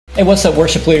Hey, what's up,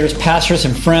 worship leaders, pastors,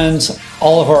 and friends,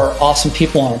 all of our awesome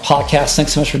people on our podcast.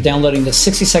 Thanks so much for downloading the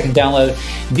 60-second download.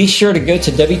 Be sure to go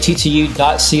to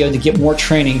wttu.co to get more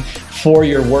training for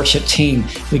your worship team.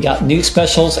 We got new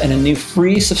specials and a new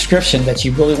free subscription that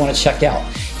you really want to check out.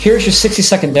 Here's your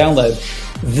 60-second download.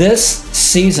 This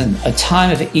season, a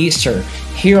time of Easter,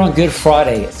 here on Good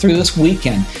Friday, through this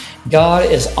weekend, God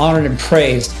is honored and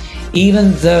praised,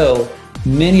 even though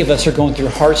many of us are going through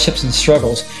hardships and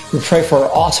struggles. We pray for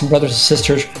our awesome brothers and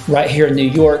sisters right here in New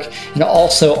York and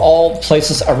also all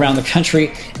places around the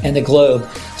country and the globe.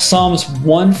 Psalms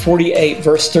 148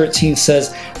 verse 13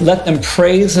 says, "Let them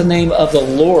praise the name of the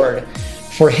Lord,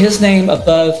 for his name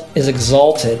above is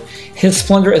exalted. His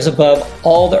splendor is above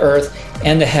all the earth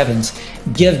and the heavens."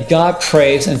 Give God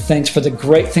praise and thanks for the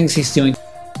great things he's doing.